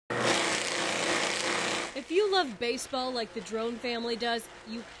If you love baseball like the Drone family does,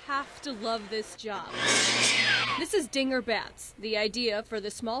 you have to love this job. This is Dinger Bats. The idea for the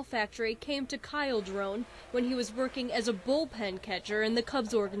small factory came to Kyle Drone when he was working as a bullpen catcher in the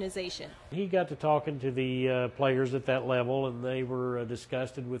Cubs organization. He got to talking to the players at that level, and they were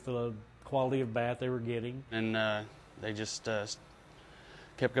disgusted with the quality of bat they were getting. And they just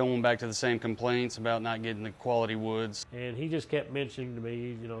kept going back to the same complaints about not getting the quality woods. And he just kept mentioning to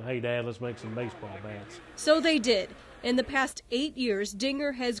me, you know, hey, Dad, let's make some baseball bats. So they did. In the past 8 years,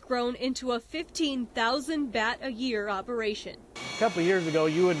 Dinger has grown into a 15,000 bat a year operation. A couple of years ago,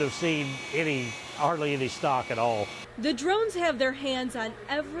 you wouldn't have seen hardly any stock at all. The Drones have their hands on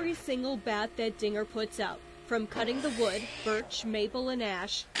every single bat that Dinger puts out, from cutting the wood, birch, maple, and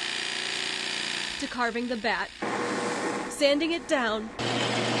ash, to carving the bat, sanding it down,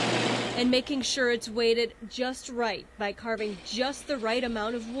 and making sure it's weighted just right by carving just the right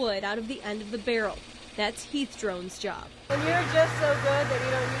amount of wood out of the end of the barrel. That's Heath Drone's job. When you're just so good that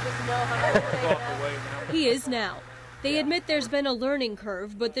you just know how to take it out. He is now. They admit there's been a learning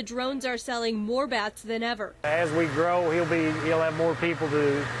curve, but the Drones are selling more bats than ever. As we grow, he'll have more people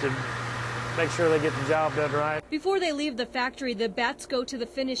to make sure they get the job done right. Before they leave the factory, the bats go to the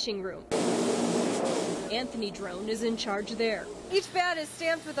finishing room. Anthony Drone is in charge there. Each bat is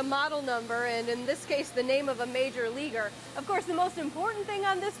stamped with a model number, and in this case, the name of a major leaguer. Of course, the most important thing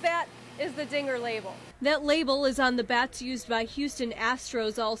on this bat is the Dinger label. That label is on the bats used by Houston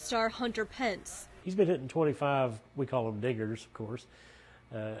Astros All-Star Hunter Pence. He's been hitting 25, we call them dingers, of course,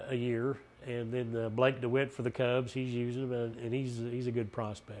 a year. And then Blake DeWitt for the Cubs, he's using them, and he's a good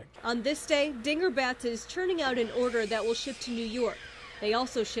prospect. On this day, Dinger Bats is turning out an order that will ship to New York. They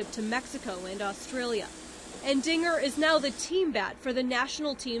also ship to Mexico and Australia. And Dinger is now the team bat for the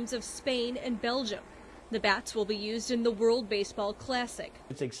national teams of Spain and Belgium. The bats will be used in the World Baseball Classic.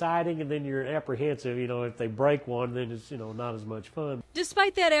 It's exciting, and then you're apprehensive. You know, if they break one, then it's, not as much fun.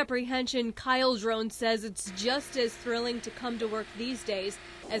 Despite that apprehension, Kyle Drone says it's just as thrilling to come to work these days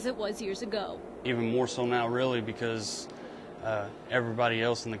as it was years ago. Even more so now, really, because everybody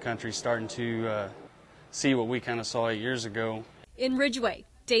else in the country is starting to see what we kind of saw 8 years ago. In Ridgeway,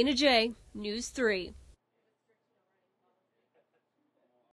 Dana J, News 3.